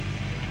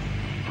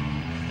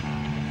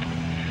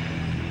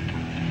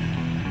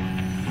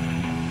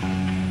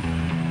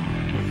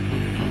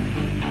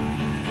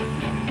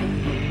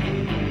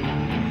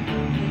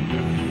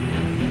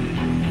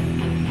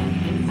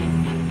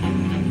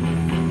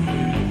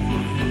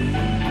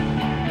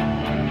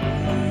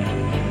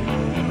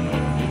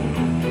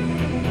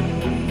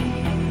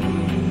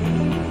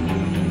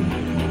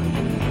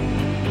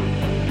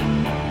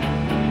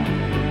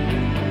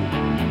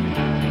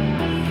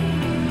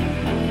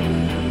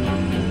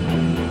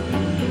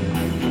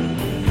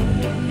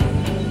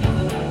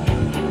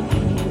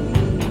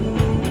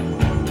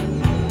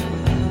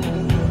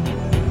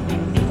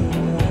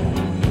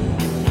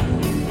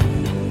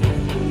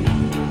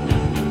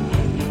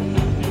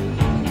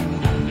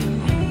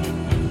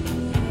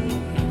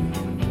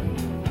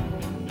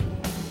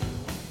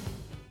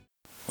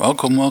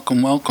Welcome,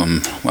 welcome,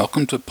 welcome.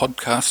 Welcome to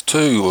podcast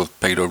 2 of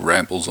Peter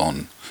Rambles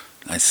On.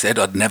 They said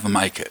I'd never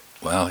make it.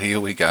 Well,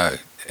 here we go.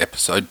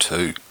 Episode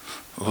 2.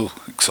 Ooh,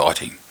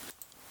 exciting.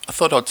 I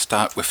thought I'd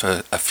start with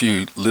a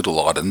few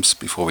little items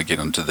before we get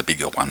onto the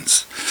bigger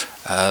ones.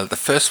 The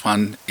first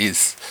one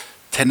is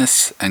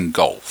tennis and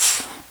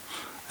golf.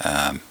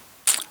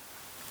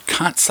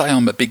 Can't say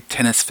I'm a big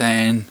tennis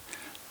fan.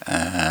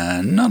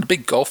 Not a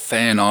big golf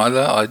fan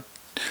either. I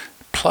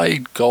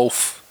played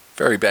golf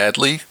very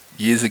badly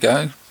years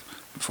ago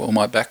before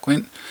my back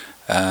went.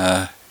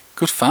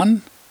 Good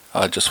fun.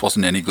 I just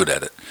wasn't any good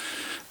at it.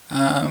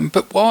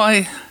 But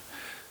why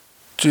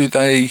do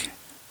they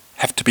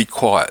have to be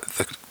quiet,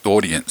 the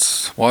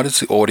audience? Why does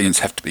the audience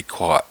have to be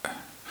quiet?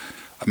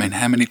 I mean,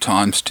 how many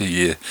times do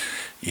you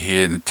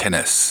hear in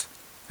tennis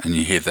and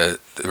you hear the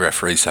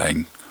referee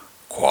saying,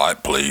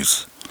 "Quiet,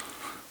 please"?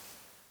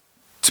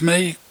 To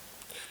me,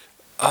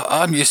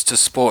 I'm used to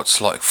sports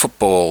like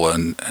football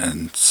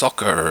and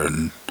soccer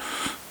and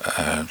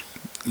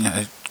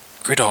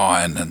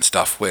gridiron and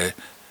stuff where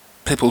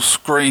people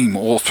scream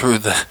all through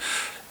the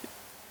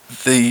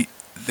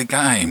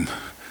game.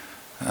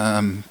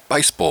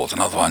 Baseball's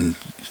another one.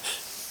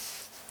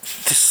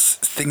 This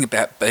thing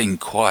about being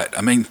quiet.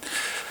 I mean,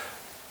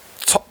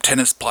 top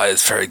tennis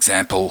players, for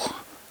example,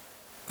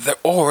 they're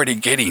already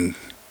getting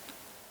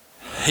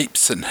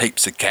heaps and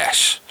heaps of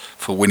cash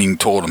for winning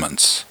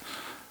tournaments,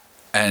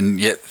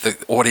 and yet the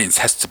audience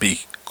has to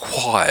be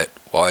quiet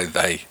while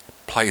they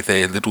play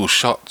their little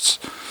shots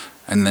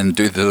and then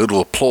do the little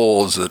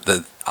applause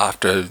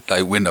after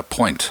they win a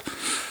point.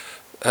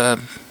 I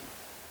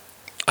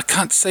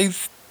can't see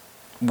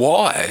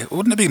why.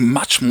 Wouldn't it be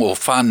much more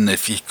fun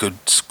if you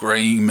could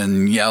scream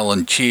and yell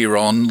and cheer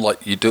on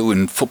like you do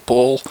in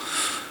football?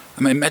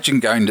 I mean, imagine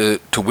going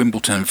to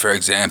Wimbledon, for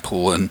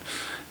example, and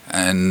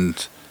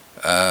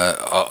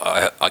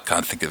I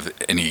can't think of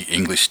any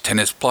English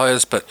tennis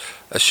players, but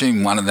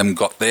assume one of them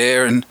got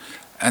there and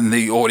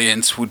the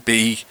audience would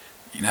be,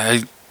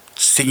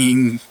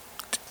 singing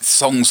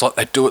songs like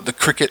they do at the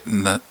cricket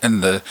and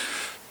the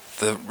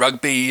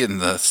rugby and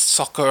the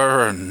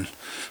soccer, and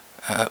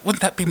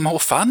wouldn't that be more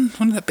fun?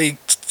 Wouldn't that be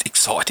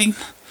exciting?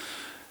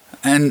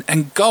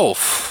 And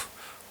golf.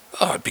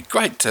 Oh, it'd be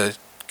great to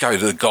go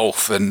to the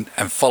golf and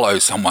follow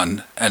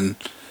someone and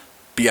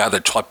be able to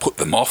try put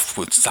them off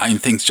with saying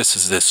things just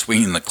as they're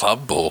swinging the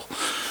club, or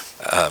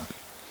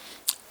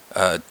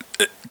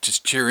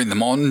just cheering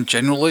them on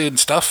generally and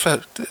stuff.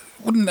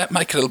 Wouldn't that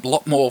make it a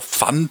lot more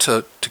fun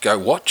to go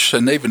watch?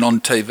 And even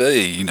on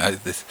TV,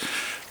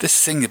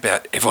 this thing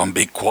about everyone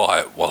be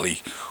quiet while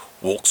he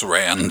walks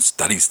around and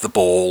studies the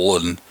ball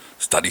and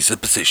studies the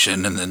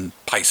position and then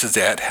paces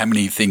out how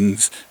many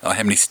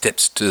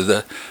steps to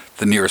the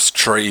nearest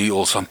tree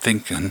or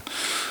something,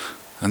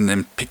 and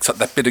then picks up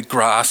that bit of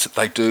grass that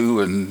they do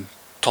and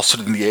toss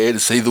it in the air to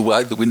see the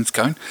way the wind's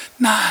going.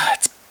 Nah,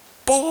 it's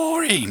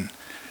boring.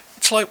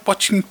 It's like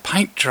watching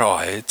paint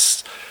dry.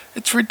 It's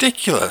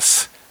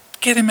ridiculous.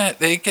 Get him out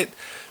there. Get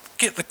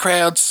the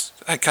crowds.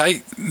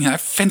 Okay,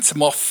 fence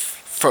them off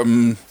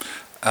from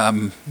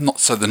not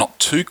so they're not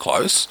too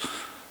close,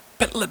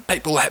 but let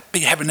people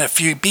be having a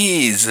few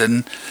beers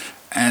and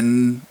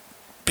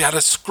be able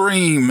to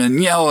scream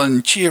and yell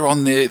and cheer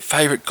on their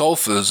favourite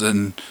golfers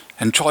and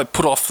try to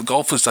put off the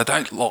golfers they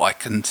don't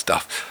like and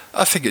stuff.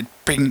 I think it'd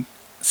bring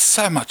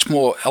so much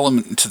more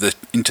element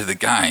into the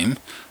game,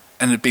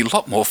 and it'd be a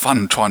lot more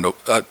fun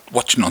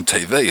watching on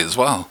TV as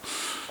well.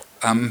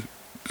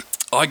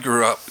 I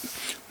grew up.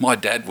 My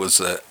dad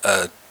was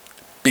a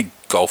big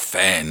golf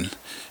fan.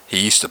 He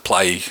used to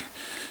play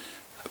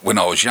when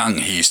I was young.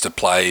 He used to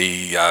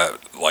play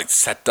like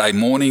Saturday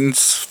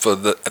mornings for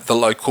the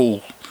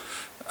local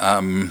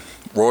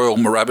Royal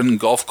Moorabbin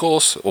Golf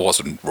Course. It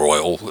wasn't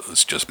Royal, it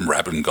was just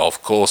Moorabbin Golf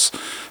Course.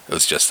 It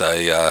was just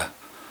a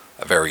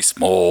very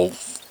small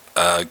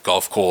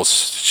golf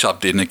course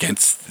shoved in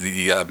against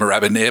the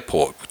Moorabbin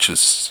Airport, which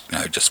is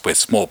just where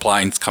small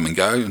planes come and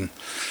go. And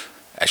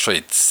actually,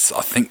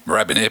 I think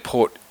Moorabbin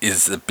Airport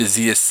is the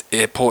busiest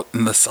airport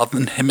in the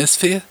Southern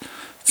Hemisphere,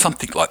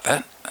 something like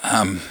that.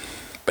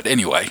 But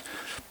anyway,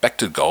 back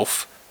to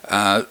golf.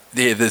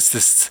 There was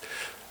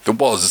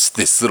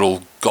this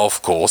little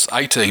golf course,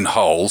 18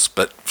 holes,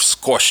 but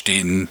squashed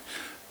in,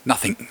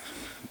 nothing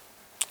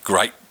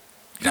great.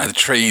 The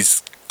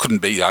trees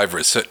couldn't be over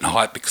a certain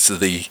height because of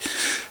the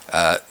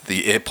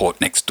airport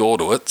next door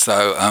to it.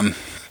 So,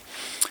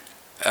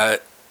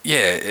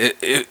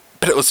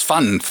 but it was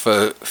fun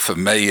for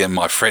me and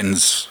my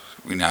friends,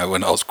 when I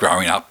was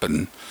growing up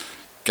and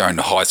going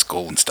to high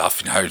school and stuff,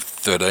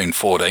 13,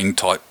 14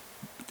 type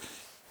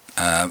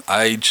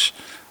age.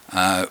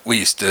 We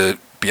used to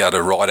be able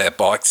to ride our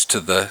bikes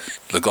to the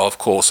golf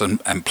course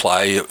and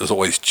play. It was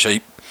always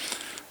cheap,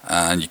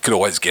 and you could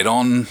always get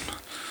on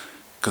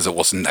because it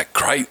wasn't that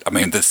great. I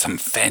mean, there's some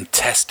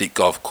fantastic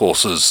golf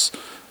courses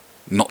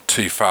not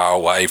too far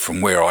away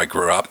from where I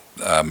grew up.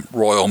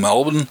 Royal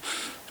Melbourne.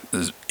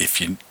 If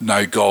you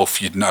know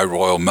golf, you'd know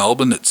Royal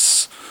Melbourne.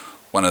 It's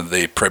one of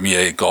the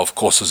premier golf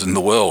courses in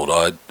the world,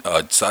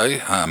 I'd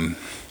say.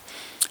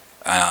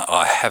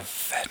 I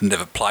have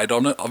never played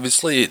on it.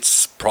 Obviously,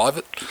 it's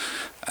private,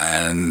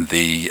 and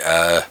the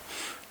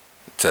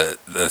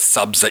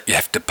subs that you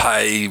have to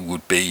pay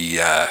would be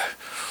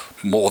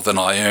more than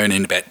I earn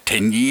in about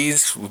 10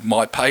 years with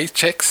my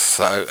paychecks.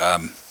 So,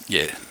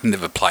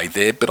 never played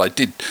there, but I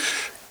did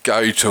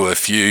go to a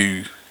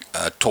few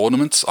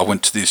tournaments. I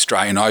went to the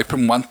Australian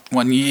Open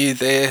one year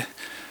there.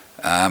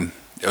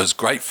 It was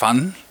great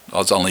fun. I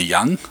was only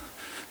young.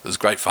 It was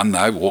great fun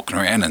though, walking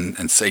around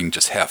and seeing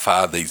just how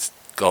far these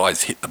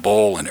guys hit the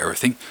ball and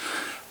everything.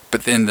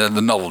 But then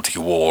the novelty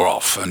wore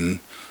off,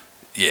 and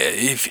yeah,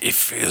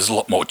 if it was a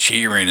lot more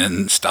cheering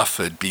and stuff,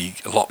 it'd be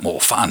a lot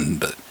more fun.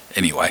 But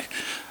anyway,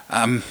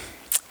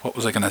 what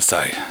was I going to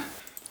say?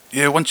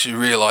 Yeah, once you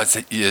realise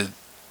that you're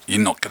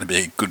not going to be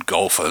a good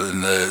golfer,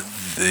 then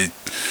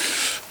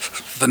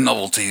the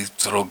novelty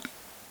sort of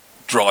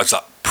dries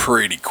up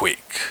pretty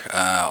quick.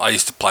 I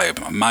used to play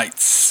with my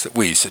mates.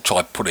 We used to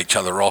try to put each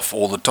other off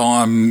all the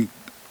time,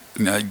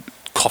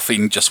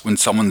 coughing just when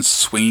someone's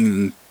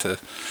swinging to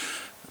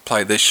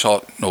play their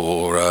shot,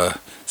 or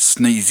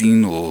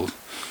sneezing or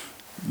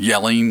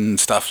yelling and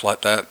stuff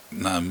like that.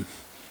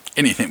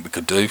 Anything we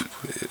could do.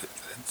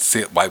 It's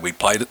the way we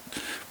played it.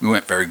 We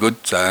weren't very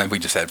good, so we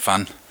just had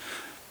fun.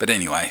 But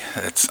anyway,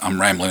 I'm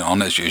rambling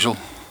on as usual.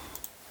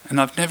 And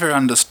I've never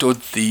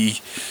understood the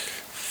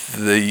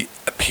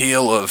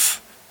appeal of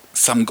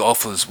some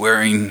golfers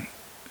wearing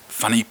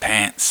funny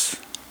pants.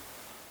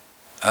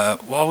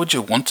 Why would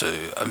you want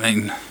to? I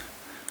mean,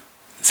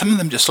 some of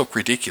them just look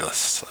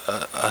ridiculous.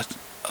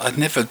 I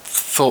never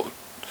thought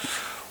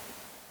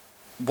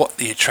what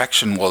the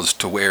attraction was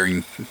to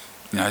wearing,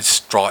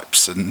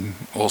 stripes and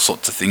all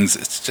sorts of things.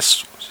 It's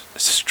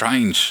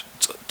strange.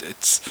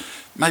 It's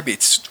maybe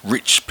it's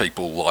rich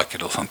people like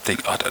it or something.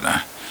 I don't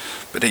know.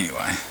 But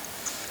anyway,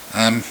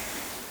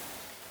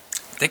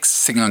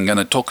 next thing I'm going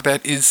to talk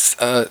about is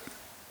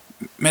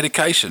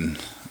medication.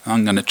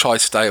 I'm going to try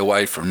stay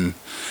away from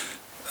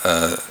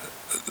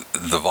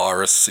the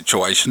virus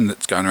situation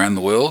that's going around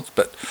the world,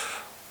 but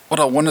what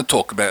I want to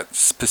talk about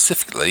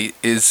specifically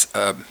is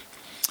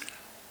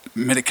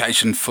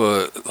medication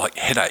for like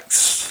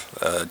headaches,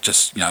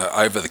 just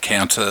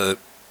over-the-counter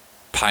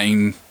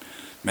pain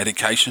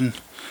medication.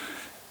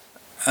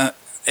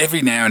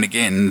 Every now and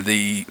again,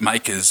 the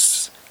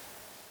makers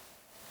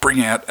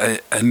bring out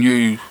a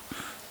new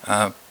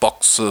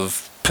box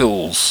of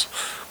pills,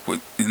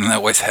 and they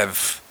always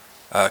have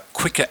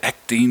quicker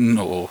acting,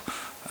 or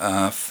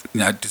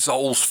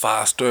dissolves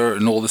faster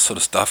and all this sort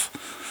of stuff.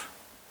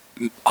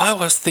 I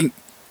always think,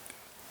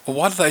 well,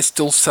 why do they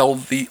still sell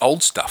the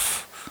old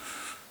stuff?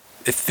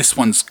 If this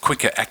one's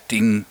quicker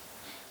acting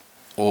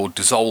or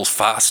dissolves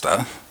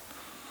faster,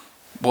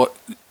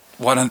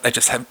 why don't they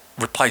just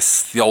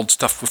replace the old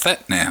stuff with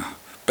that now?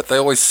 But they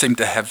always seem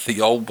to have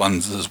the old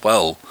ones as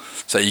well.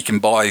 So you can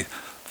buy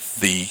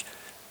the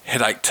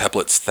headache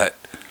tablets that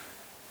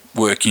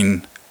work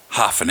in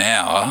half an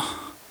hour,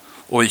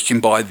 or you can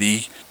buy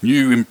the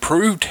new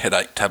improved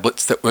headache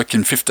tablets that work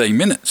in 15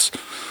 minutes.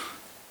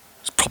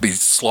 It's probably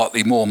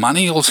slightly more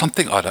money or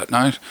something, I don't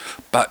know.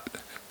 But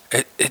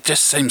it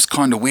just seems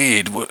kind of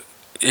weird.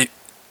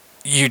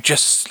 You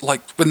just,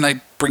 like when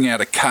they bring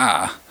out a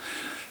car,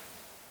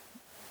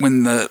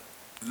 when the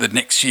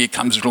next year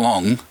comes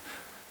along,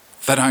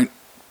 they don't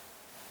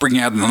bring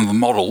out another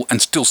model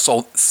and still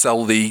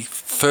sell the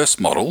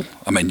first model.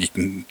 I mean, you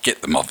can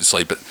get them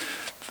obviously, but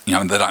they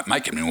don't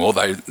make it anymore.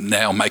 They're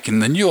now making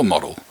the newer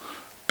model.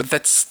 But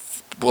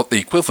that's what the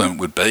equivalent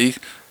would be,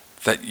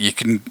 that you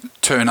can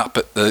turn up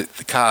at the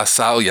car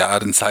sale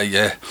yard and say,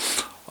 yeah,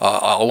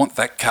 I want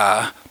that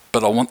car,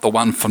 but I want the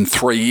one from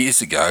 3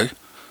 years ago,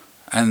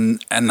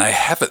 and they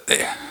have it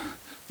there,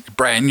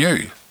 brand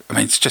new. I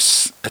mean, it's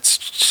just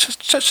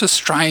a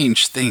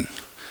strange thing.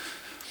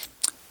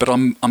 But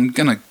I'm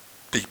going to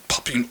be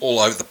popping all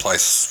over the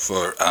place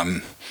for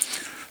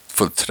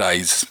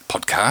today's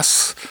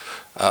podcast.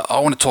 I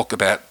want to talk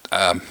about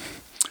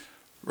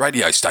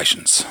radio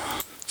stations,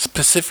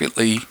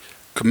 specifically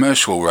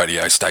commercial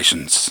radio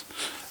stations.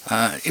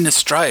 In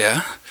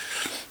Australia,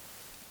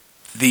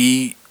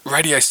 the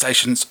radio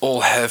stations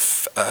all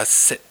have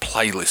set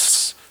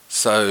playlists.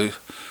 So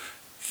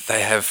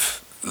they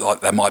have,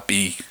 they might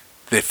be,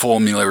 their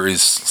formula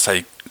is,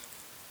 say,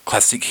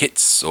 classic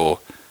hits, or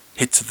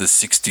hits of the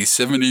 60s,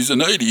 70s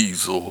and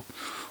 80s, or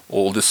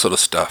all this sort of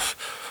stuff.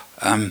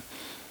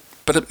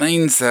 But it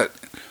means that,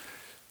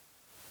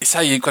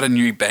 say you've got a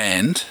new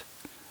band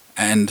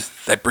and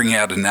they bring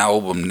out an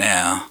album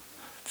now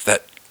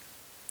that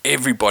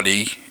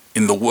everybody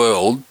in the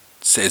world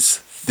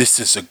says this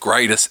is the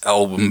greatest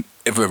album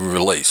ever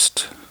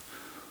released.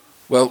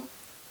 Well,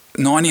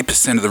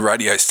 90% of the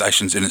radio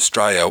stations in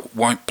Australia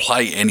won't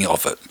play any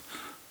of it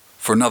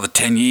for another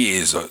 10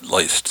 years at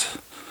least.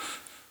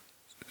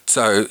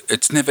 So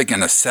it's never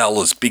going to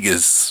sell as big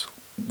as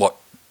what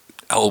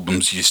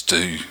albums used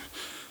to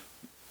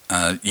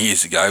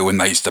years ago, when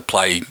they used to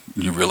play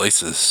new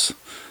releases.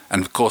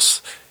 And of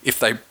course,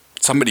 if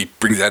somebody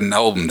brings out an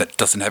album that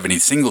doesn't have any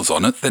singles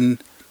on it, then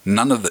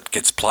none of it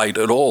gets played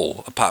at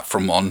all, apart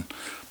from on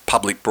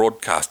public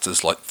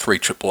broadcasters like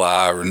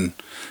 3RRR and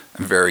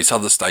various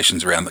other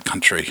stations around the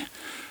country.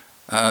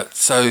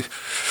 So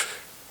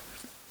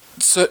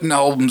certain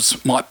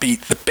albums might be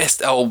the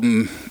best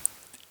album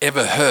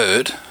ever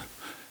heard,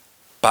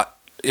 but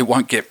it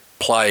won't get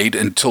played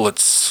until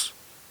it's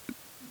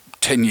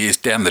 10 years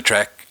down the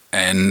track,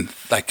 and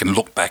they can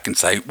look back and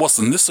say,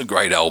 wasn't this a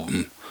great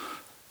album?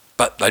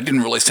 But they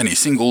didn't release any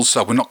singles,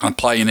 so we're not going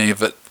to play any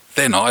of it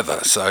then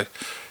either. So,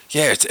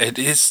 yeah, it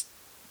is.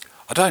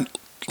 I don't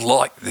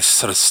like this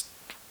sort of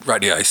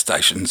radio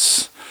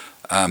stations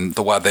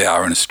the way they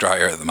are in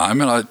Australia at the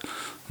moment. I'm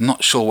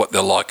not sure what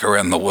they're like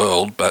around the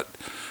world, but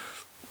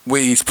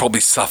we probably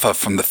suffer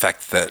from the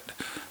fact that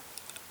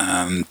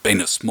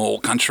being a small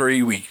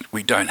country,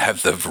 we don't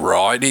have the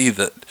variety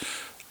that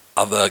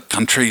other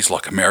countries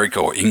like America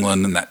or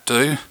England and that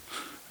do.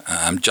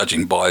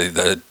 Judging by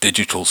the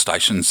digital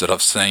stations that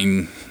I've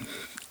seen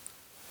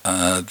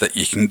that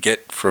you can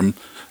get from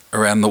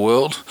around the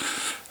world.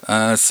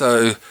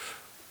 So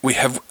we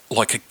have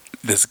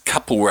there's a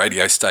couple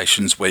radio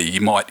stations where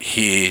you might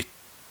hear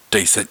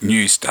decent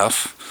new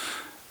stuff,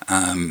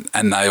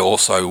 and they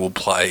also will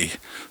play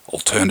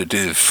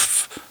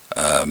alternative,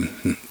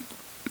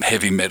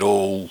 heavy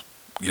metal,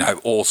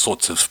 all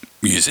sorts of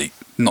music,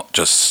 not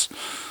just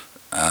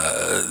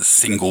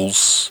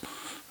singles,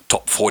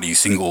 top 40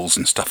 singles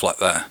and stuff like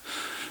that.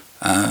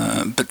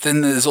 But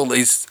then there's all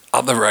these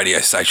other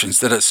radio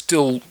stations that are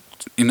still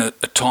in a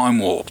time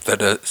warp,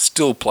 that are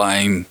still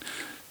playing,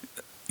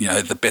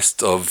 the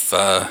best of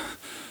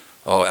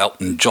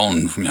Elton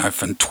John,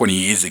 from 20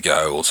 years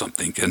ago or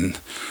something. And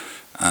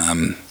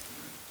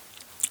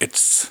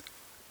it's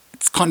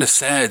kind of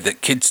sad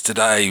that kids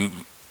today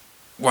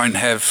won't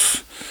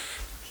have...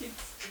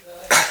 Kids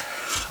today?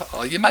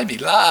 Oh, you made me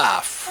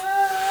laugh.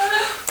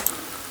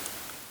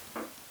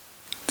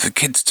 The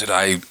kids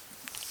today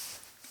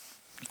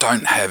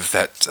don't have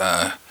that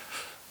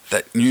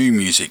new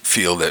music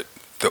feel that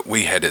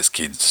we had as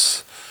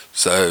kids.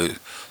 So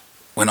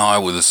when I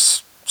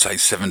was, say,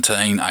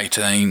 17,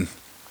 18,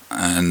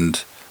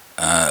 and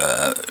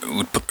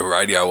would put the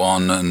radio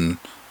on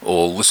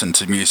or listen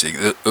to music,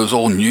 it was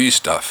all new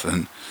stuff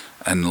and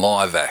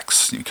live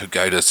acts. You could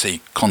go to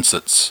see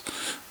concerts,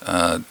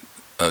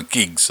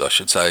 gigs, I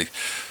should say,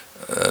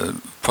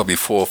 probably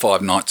 4 or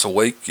 5 nights a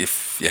week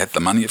if you had the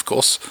money, of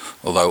course,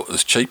 although it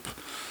was cheap.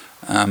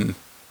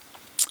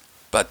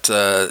 But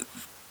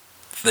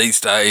these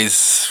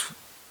days,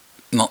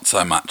 not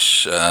so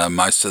much.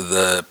 Most of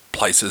the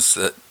places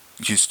that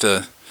used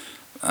to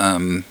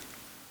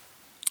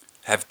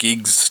have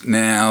gigs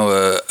now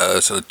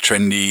are sort of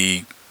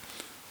trendy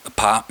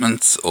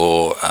apartments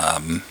or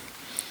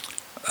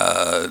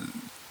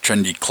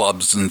trendy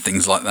clubs and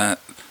things like that.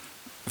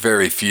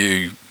 Very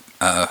few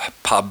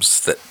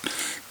pubs that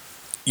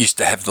used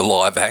to have the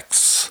live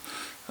acts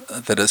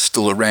that are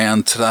still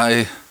around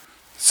today.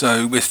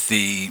 So with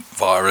the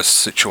virus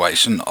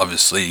situation,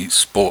 obviously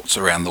sports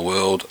around the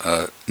world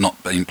are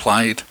not being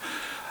played.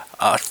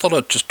 I thought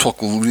I'd just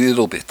talk a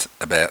little bit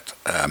about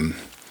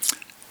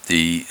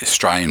the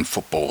Australian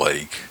Football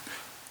League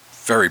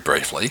very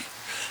briefly.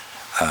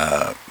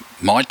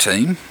 My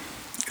team,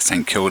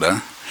 St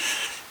Kilda,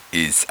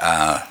 is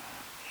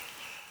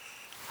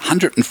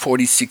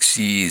 146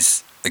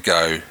 years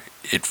ago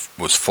it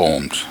was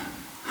formed.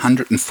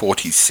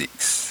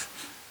 146.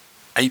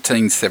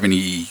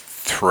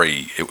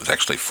 1873 it was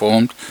actually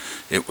formed.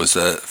 It was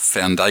a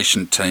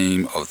foundation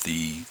team of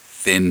the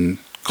then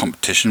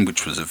competition,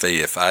 which was a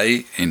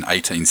VFA, in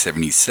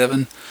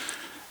 1877,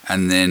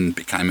 and then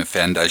became a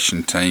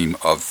foundation team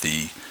of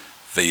the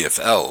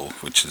VFL,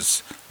 which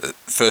is, the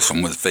first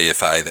one was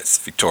VFA, that's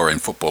Victorian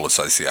Football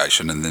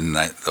Association, and then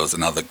there was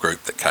another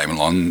group that came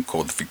along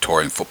called the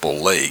Victorian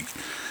Football League,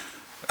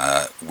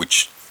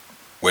 which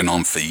went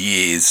on for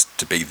years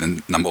to be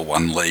the number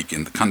 1 league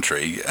in the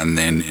country, and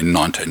then in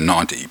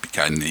 1990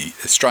 became the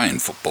Australian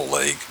Football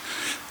League,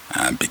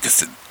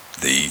 because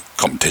the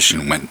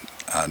competition went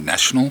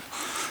national.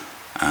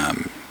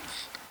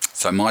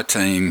 So my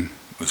team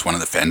was one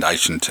of the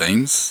foundation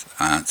teams.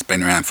 It's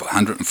been around for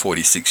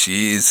 146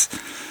 years.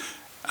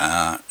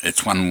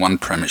 It's won 1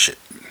 premiership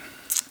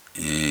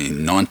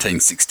in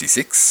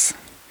 1966.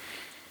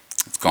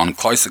 It's gone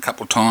close a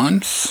couple of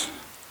times.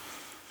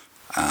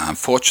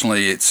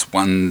 Unfortunately, it's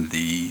won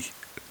the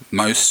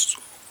most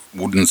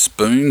wooden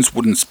spoons.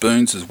 Wooden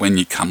spoons is when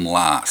you come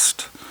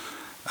last.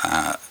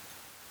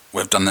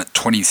 We've done that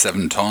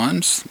 27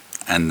 times,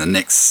 and the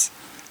next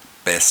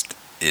best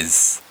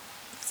is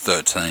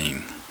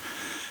 13.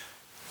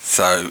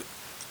 So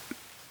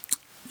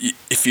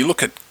if you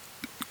look at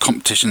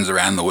competitions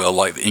around the world,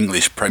 like the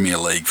English Premier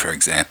League, for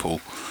example,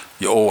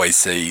 you always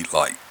see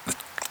like the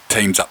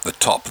teams up the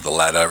top of the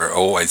ladder are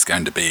always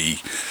going to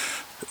be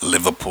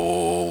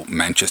Liverpool,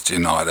 Manchester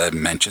United,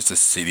 Manchester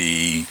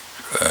City,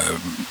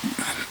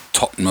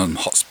 Tottenham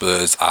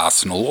Hotspurs,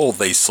 Arsenal, all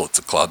these sorts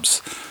of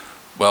clubs.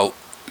 Well,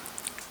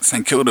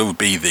 St Kilda would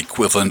be the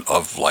equivalent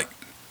of like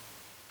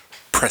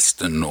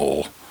Preston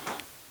or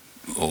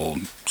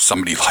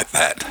somebody like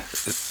that.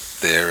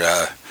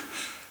 They're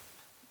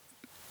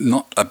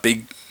not are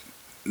big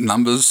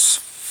numbers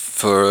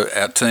for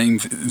our team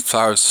as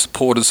far as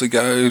supporters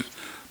go,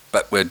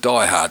 but we're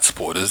die-hard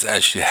supporters,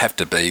 as you have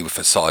to be with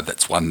a side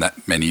that's won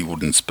that many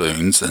wooden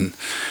spoons and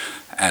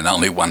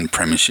only one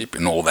premiership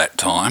in all that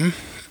time.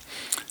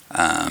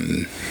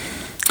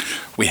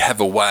 We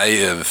have a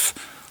way of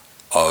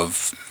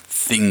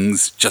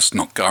things just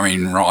not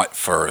going right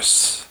for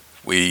us.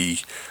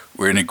 We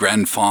were in a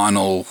grand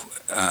final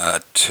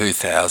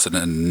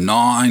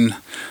 2009.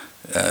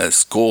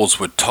 Scores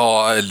were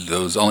tied.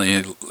 There was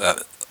only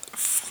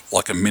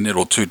like a minute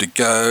or two to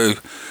go.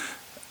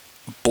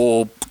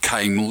 Ball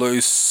came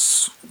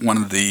loose. One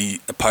of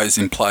the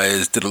opposing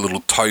players did a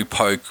little toe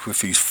poke with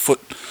his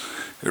foot.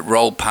 It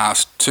rolled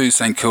past two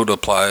St Kilda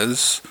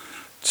players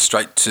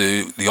straight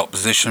to the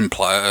opposition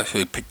player,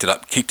 who picked it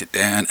up, kicked it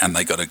down, and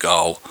they got a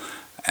goal.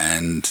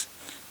 And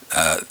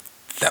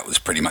that was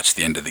pretty much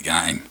the end of the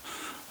game.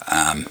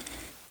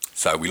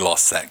 So we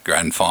lost that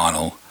grand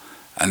final.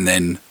 And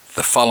then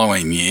the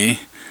following year,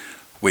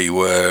 we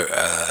were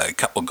a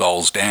couple of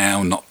goals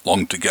down, not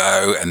long to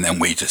go, and then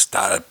we just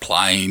started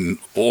playing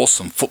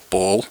awesome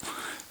football,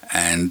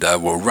 and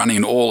we're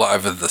running all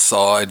over the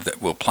side that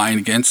we're playing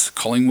against,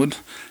 Collingwood,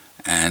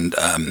 and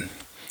the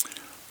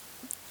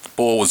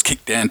ball was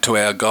kicked down to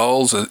our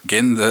goals.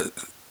 Again,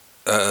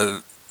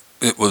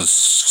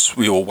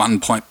 we were 1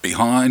 point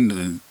behind,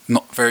 and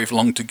not very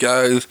long to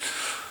go.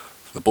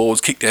 The ball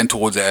was kicked down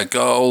towards our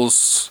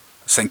goals.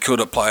 St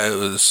Kilda player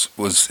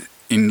was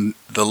in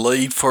the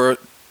lead for it.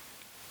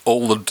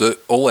 All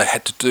they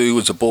had to do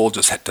was the ball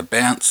just had to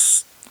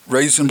bounce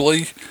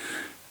reasonably.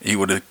 He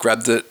would have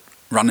grabbed it,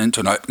 run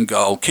into an open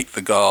goal, kicked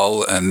the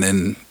goal, and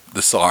then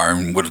the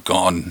siren would have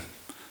gone,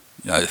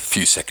 a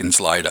few seconds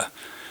later.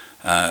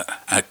 And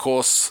of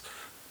course,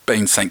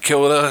 being St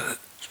Kilda,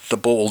 the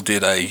ball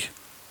did a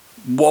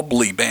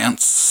wobbly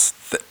bounce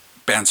that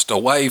bounced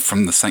away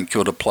from the St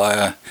Kilda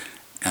player,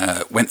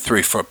 went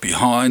through for a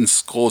behind,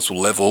 scores were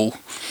level.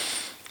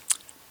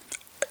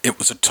 It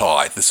was a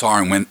tie. The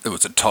siren went, it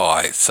was a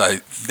tie.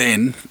 So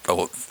then,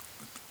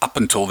 up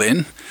until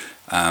then,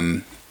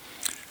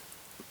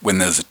 when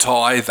there was a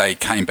tie, they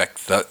came back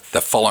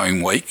the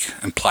following week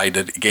and played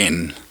it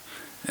again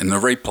in the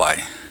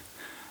replay.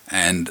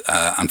 And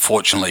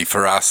unfortunately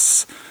for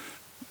us,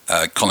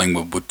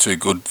 Collingwood were too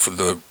good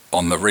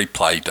on the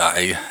replay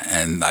day,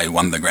 and they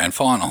won the grand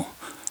final.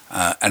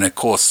 And of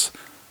course,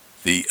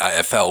 the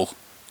AFL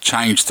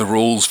changed the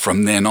rules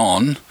from then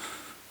on.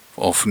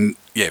 From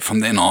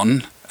then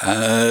on,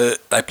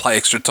 they play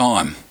extra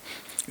time.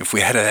 If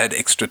we had had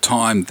extra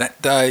time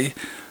that day,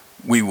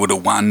 we would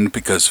have won,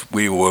 because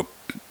we were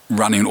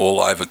running all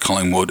over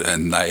Collingwood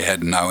and they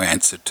had no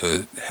answer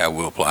to how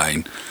we were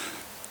playing.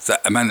 So,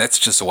 that's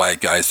just the way it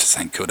goes for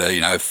St Kilda.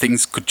 If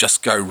things could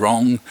just go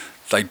wrong,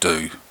 they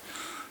do.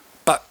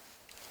 But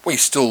we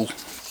still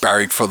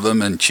barrack for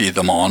them and cheer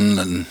them on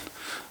and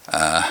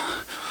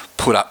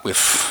put up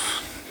with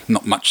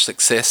not much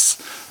success.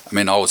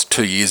 I was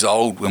 2 years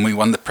old when we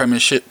won the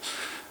premiership.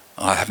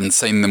 I haven't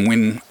seen them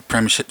win a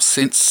premiership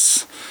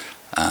since.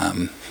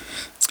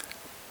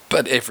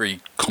 But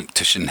every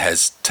competition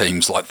has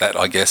teams like that,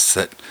 I guess,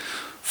 that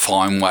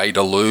find way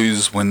to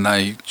lose when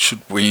they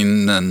should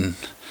win, and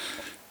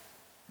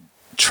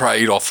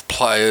trade off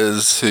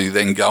players who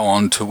then go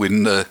on to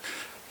win the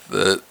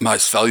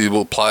most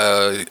valuable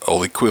player or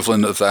the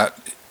equivalent of that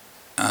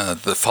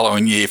the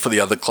following year for the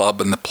other club,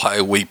 and the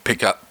player we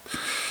pick up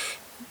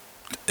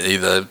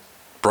either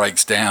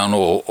breaks down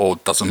or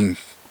doesn't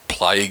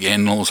play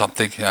again or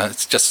something.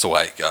 It's just the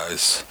way it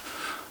goes.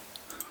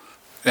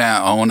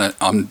 Now,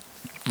 I'm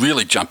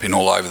really jumping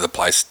all over the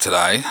place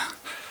today.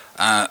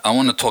 I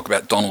want to talk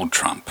about Donald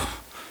Trump.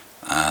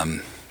 I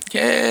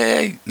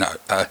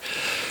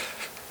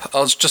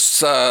was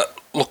just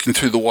looking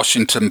through the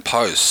Washington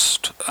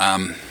Post,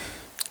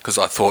 because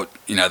I thought,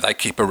 they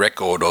keep a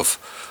record of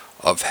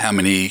how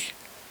many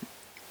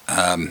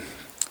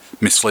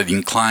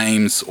misleading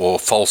claims or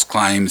false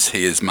claims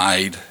he has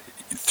made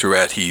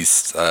throughout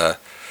his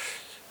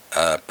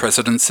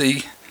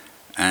presidency.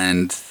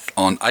 And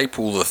on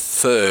April the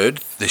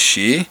 3rd this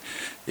year,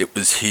 it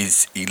was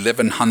his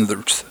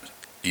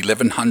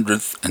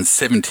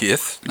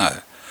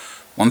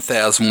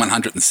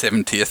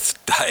 1170th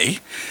day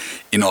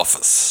in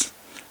office.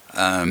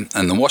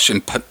 And the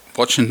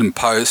Washington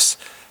Post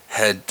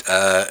had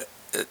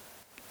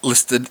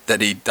listed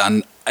that he'd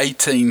done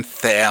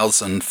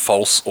 18,000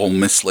 false or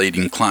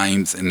misleading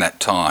claims in that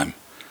time.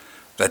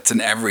 That's an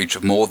average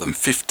of more than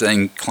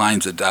 15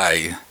 claims a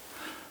day.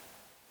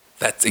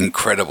 That's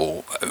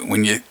incredible.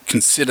 When you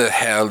consider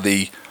how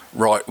the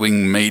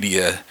right-wing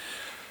media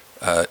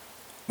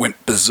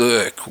went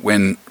berserk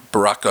when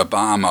Barack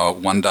Obama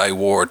one day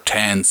wore a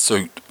tan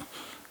suit,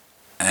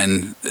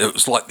 and it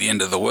was like the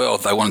end of the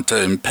world. They wanted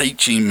to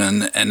impeach him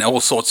and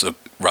all sorts of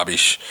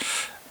rubbish.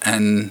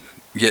 And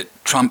yet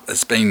Trump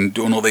has been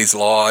doing all these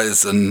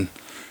lies and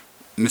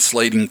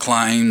misleading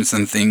claims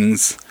and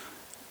things,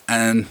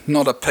 and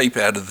not a peep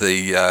out of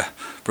the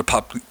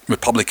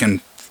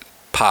Republican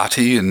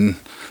Party and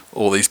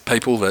all these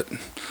people that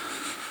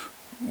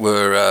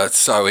were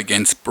so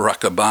against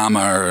Barack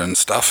Obama and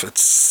stuff.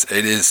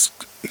 It is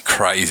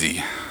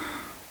crazy.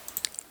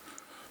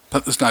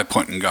 But there's no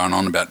point in going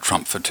on about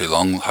Trump for too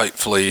long.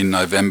 Hopefully in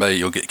November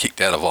you'll get kicked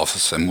out of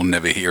office and we'll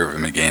never hear of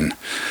him again.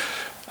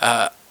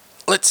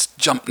 Let's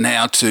jump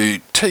now to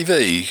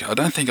TV. I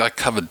don't think I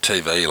covered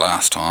TV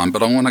last time,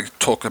 but I want to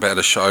talk about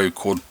a show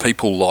called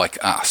People Like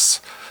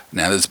Us.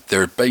 Now,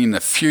 there have been a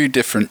few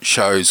different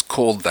shows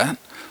called that.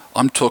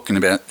 I'm talking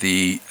about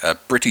the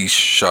British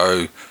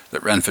show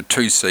that ran for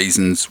 2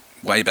 seasons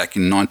way back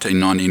in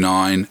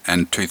 1999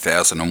 and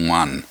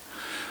 2001.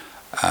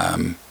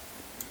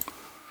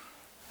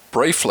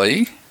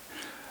 Briefly,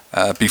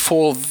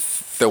 before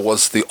there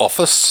was The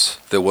Office,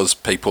 there was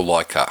People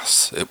Like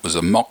Us. It was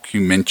a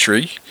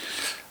mockumentary,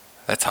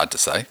 that's hard to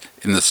say,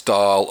 in the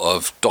style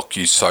of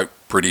docu-soap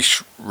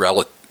British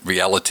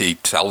reality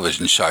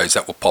television shows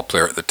that were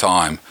popular at the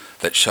time,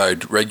 that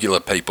showed regular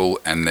people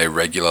and their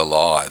regular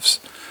lives.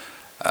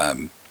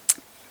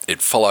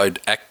 It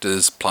followed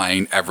actors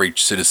playing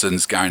average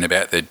citizens going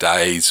about their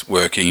days,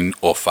 working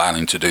or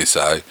failing to do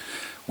so,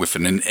 with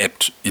an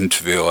inept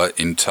interviewer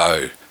in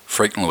tow,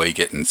 frequently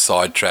getting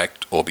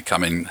sidetracked or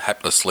becoming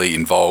haplessly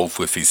involved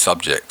with his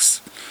subjects.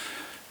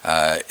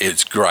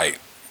 It's great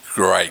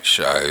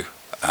show.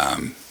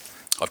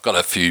 I've got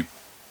a few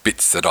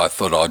bits that I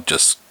thought I'd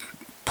just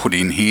put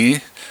in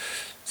here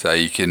so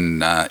you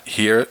can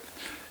hear it.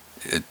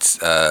 It's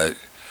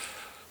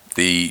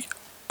the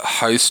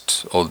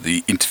host or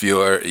the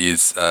interviewer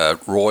is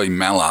Roy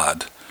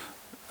Mallard,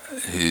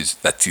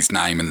 that's his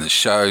name in the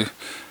show.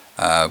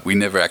 We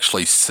never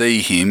actually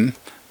see him,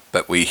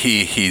 but we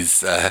hear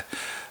his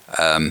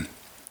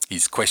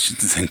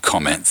questions and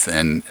comments,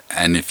 and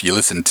if you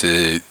listen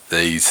to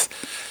these,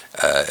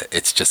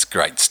 it's just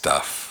great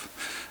stuff.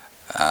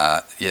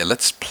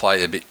 Let's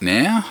play a bit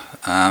now.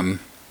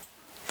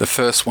 The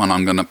first one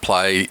I'm going to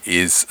play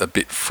is a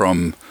bit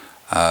from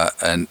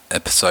an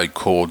episode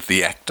called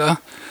The Actor.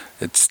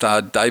 It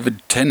starred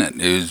David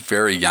Tennant, who was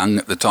very young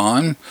at the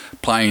time,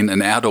 playing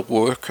an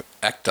out-of-work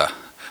actor.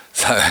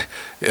 So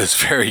it was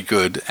very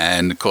good,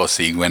 and of course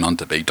he went on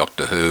to be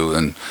Doctor Who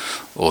and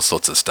all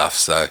sorts of stuff.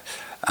 So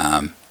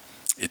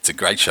it's a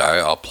great show.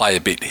 I'll play a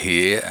bit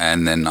here,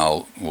 and then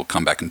we'll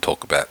come back and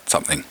talk about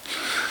something.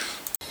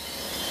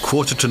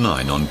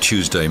 9:15 on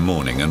Tuesday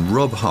morning, and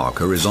Rob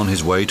Harker is on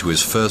his way to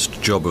his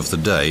first job of the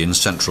day in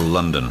central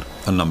London,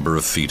 a number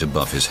of feet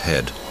above his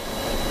head.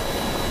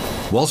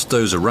 Whilst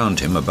those around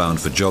him are bound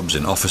for jobs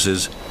in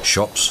offices,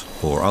 shops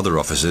or other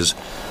offices,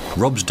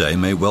 Rob's day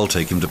may well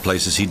take him to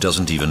places he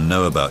doesn't even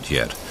know about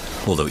yet,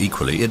 although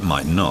equally it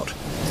might not,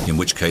 in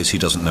which case he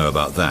doesn't know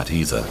about that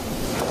either.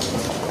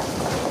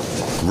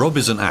 Rob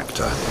is an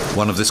actor,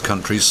 one of this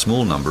country's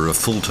small number of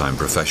full-time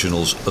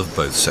professionals of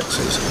both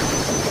sexes.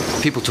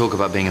 People talk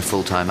about being a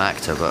full-time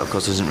actor, but of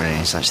course there isn't really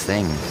any such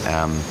thing.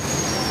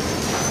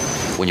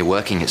 When you're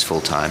working, it's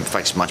full-time. In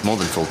fact, it's much more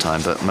than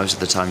full-time, but most of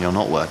the time you're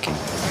not working,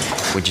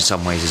 which in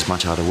some ways is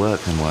much harder work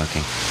than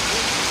working.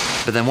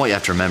 But then what you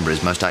have to remember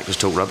is most actors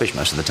talk rubbish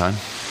most of the time.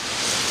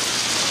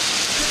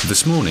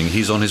 This morning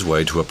he's on his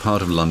way to a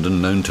part of London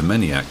known to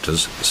many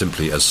actors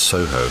simply as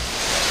Soho.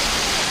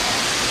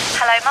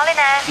 Hello,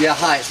 Molyneux. Yeah,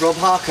 hi, it's Rob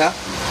Harker.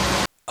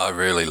 I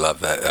really love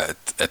that.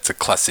 It's a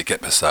classic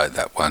episode,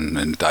 that one,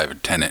 and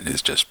David Tennant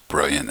is just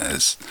brilliant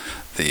as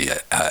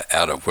the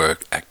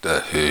out-of-work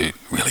actor who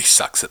really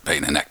sucks at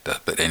being an actor.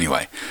 But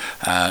anyway,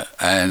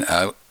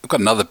 I've got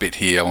another bit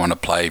here I want to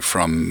play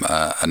from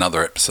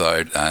another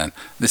episode.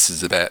 This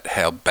is about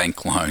how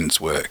bank loans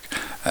work.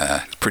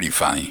 It's pretty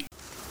funny.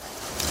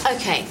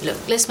 Okay, look,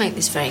 let's make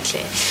this very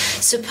clear.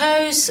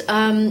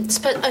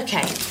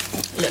 Okay,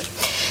 look,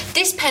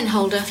 this pen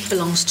holder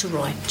belongs to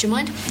Roy. Do you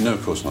mind? No,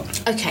 of course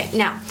not. Okay,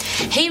 now,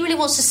 he really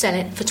wants to sell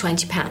it for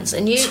 £20,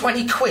 and you...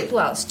 20 quid?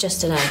 Well, it's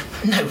just an...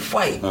 No,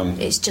 wait.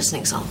 It's just an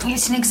example.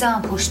 It's an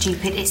example,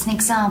 stupid. It's an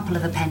example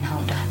of a pen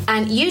holder.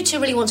 And you two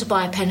really want to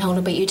buy a pen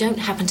holder, but you don't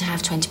happen to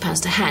have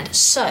 £20 to hand.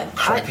 So...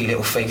 Crappy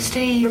little thief.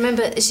 Steve.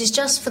 Remember, this is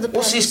just for the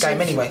What's this game,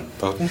 anyway?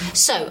 Pardon?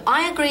 So,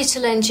 I agree to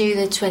lend you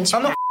the £20.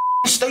 I'm not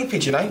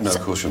stupid, you know. No, of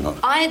course you're not.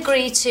 I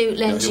agree to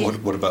lend you...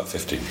 What about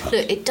 £15?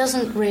 Look, it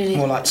doesn't really...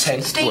 More like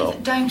 10.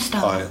 Steve, don't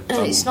start.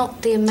 No, it's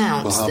not the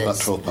amount. Well, how about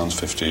that's...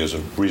 £12.50 as a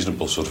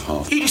reasonable sort of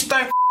half? You just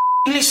don't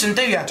listen,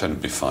 do you? 10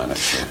 would be fine,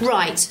 actually.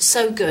 Right,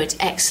 so good,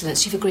 excellent.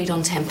 So you've agreed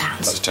on £10.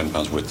 That's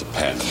 £10 with the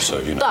pen, so,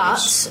 you know...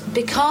 But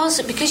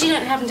because you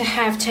don't happen to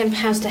have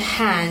 £10 to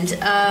hand,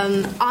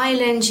 I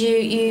lend you...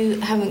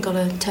 You haven't got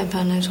a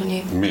 £10 note on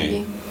you?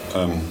 Me?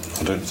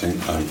 I don't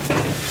think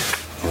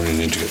I really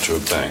need to get to a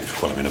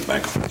bank. Well, I mean a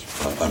bank.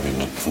 I mean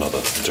another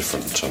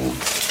different...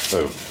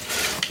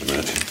 wait a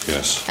minute.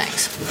 Yes.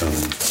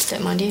 Thanks.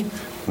 Don't mind you.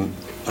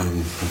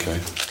 Okay.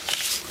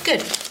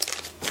 Good.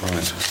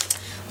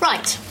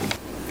 Right.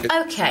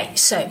 Okay,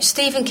 so,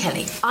 Stephen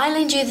Kelly, I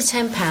lend you the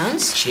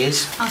 £10.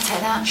 Cheers. I'll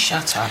take that.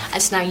 Shut up.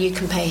 And so now you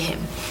can pay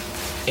him.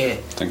 Here.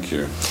 Thank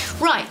you.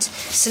 Right,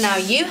 so now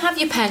you have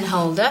your pen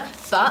holder,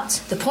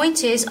 but the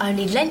point is I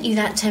only lent you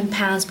that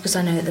 £10 because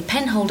I know that the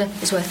pen holder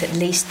is worth at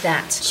least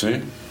that.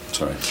 See?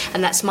 Sorry.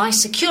 And that's my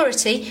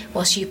security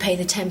whilst you pay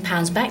the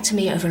 £10 back to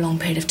me over a long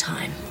period of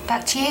time.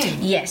 Back to you?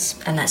 Yes,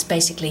 and that's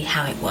basically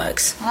how it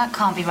works. Well, that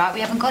can't be right. We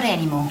haven't got it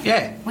anymore.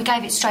 Yeah. We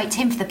gave it straight to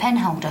him for the pen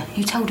holder.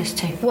 You told us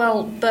to.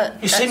 Well,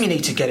 but... You seem you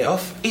need to get it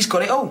off. He's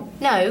got it all.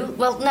 No,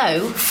 well,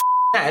 no.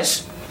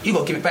 As you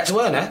got to give it back to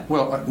her now.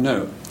 Well,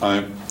 no,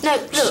 No,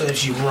 look.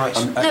 Serves you right.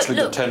 actually,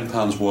 look. the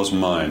 £10 was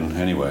mine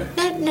anyway.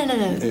 No.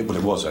 Well,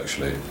 it was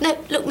actually. No,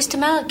 look, Mr.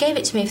 Mallard gave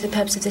it to me for the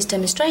purpose of this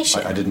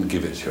demonstration. I didn't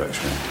give it to you,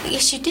 actually.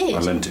 Yes, you did. I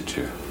lent it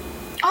to you.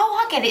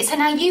 Oh, I get it. So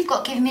now you've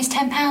got to give him his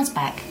 £10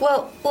 back.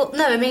 Well,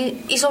 no, I mean,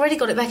 he's already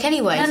got it back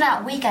anyway.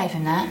 No, we gave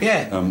him that.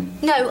 Yeah.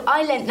 No,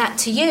 I lent that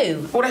to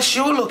you. Well, that's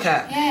your look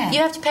at. Yeah. You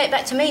have to pay it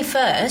back to me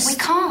first. We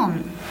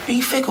can't. Are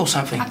you thick or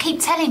something? I keep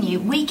telling you,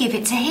 we give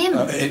it to him.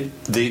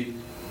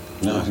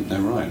 No, I think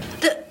they're right.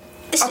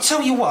 I'll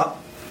tell you what.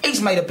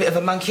 He's made a bit of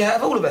a monkey out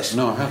of all of us.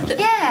 No, I haven't.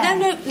 Yeah.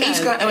 No. He's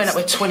going to end up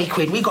with 20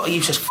 quid. We got to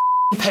use this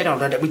pen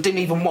holder that we didn't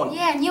even want.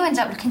 Yeah, and you end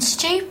up looking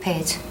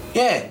stupid.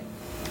 Yeah.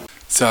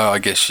 So I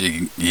guess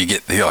you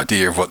get the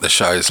idea of what the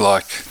show's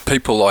like.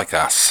 People like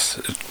us.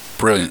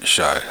 Brilliant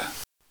show.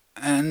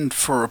 And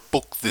for a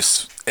book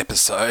this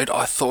episode,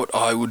 I thought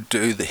I would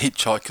do The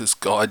Hitchhiker's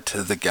Guide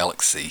to the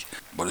Galaxy.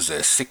 What is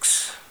there,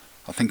 6?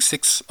 I think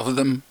 6 of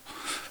them.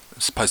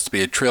 It's supposed to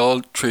be a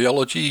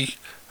trilogy.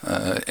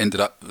 Ended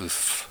up with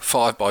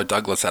 5 by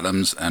Douglas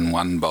Adams and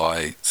 1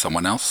 by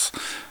someone else.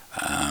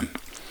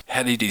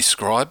 How do you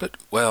describe it?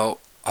 Well,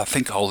 I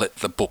think I'll let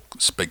the book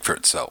speak for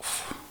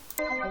itself.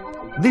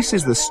 This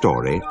is the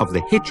story of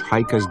The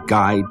Hitchhiker's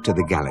Guide to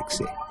the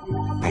Galaxy.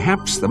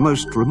 Perhaps the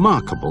most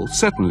remarkable,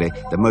 certainly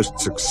the most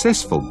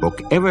successful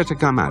book ever to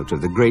come out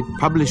of the great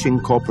publishing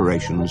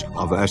corporations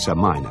of Ursa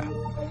Minor.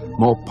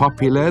 More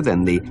popular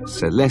than the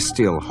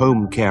Celestial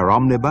Home Care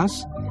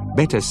Omnibus,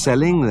 better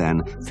selling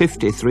than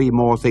 53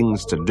 More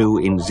Things to Do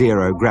in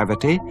Zero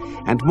Gravity,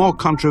 and more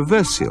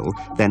controversial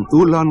than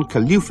Ulon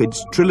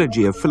Kalufid's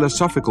trilogy of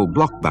philosophical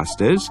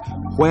blockbusters,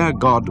 Where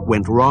God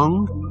Went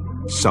Wrong,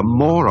 Some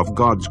More of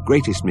God's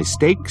Greatest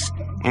Mistakes,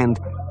 and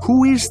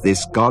Who Is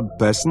This God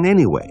Person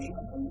Anyway?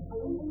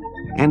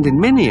 And in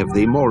many of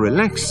the more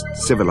relaxed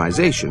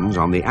civilizations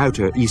on the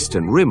outer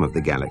eastern rim of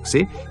the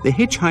galaxy, The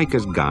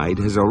Hitchhiker's Guide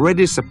has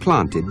already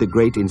supplanted the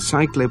great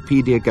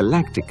Encyclopedia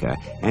Galactica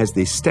as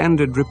the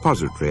standard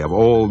repository of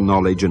all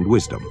knowledge and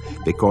wisdom,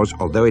 because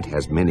although it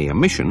has many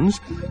omissions,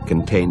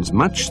 contains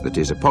much that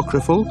is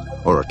apocryphal,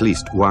 or at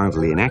least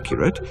wildly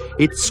inaccurate,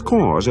 it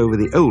scores over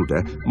the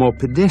older, more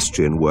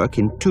pedestrian work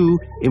in 2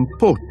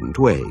 important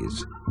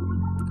ways.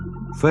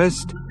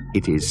 First,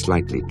 it is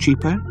slightly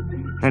cheaper,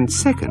 and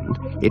second,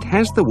 it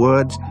has the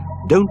words,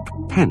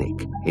 "Don't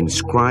Panic,"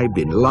 inscribed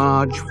in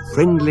large,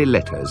 friendly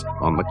letters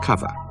on the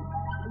cover.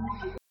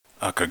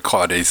 I could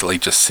quite easily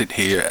just sit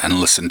here and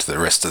listen to the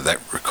rest of that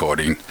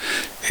recording.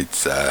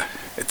 It's a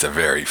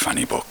very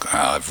funny book.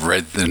 I've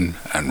read them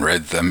and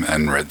read them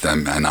and read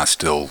them, and I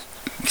still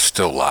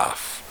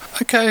laugh.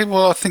 Okay,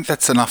 well, I think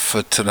that's enough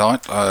for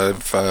tonight.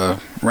 I've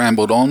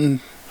rambled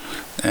on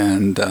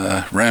and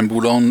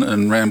rambled on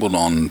and rambled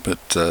on,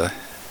 but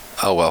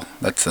oh well,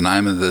 that's the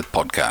name of the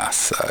podcast.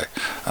 So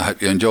I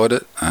hope you enjoyed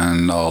it,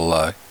 and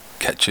I'll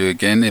catch you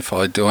again if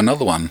I do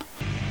another one.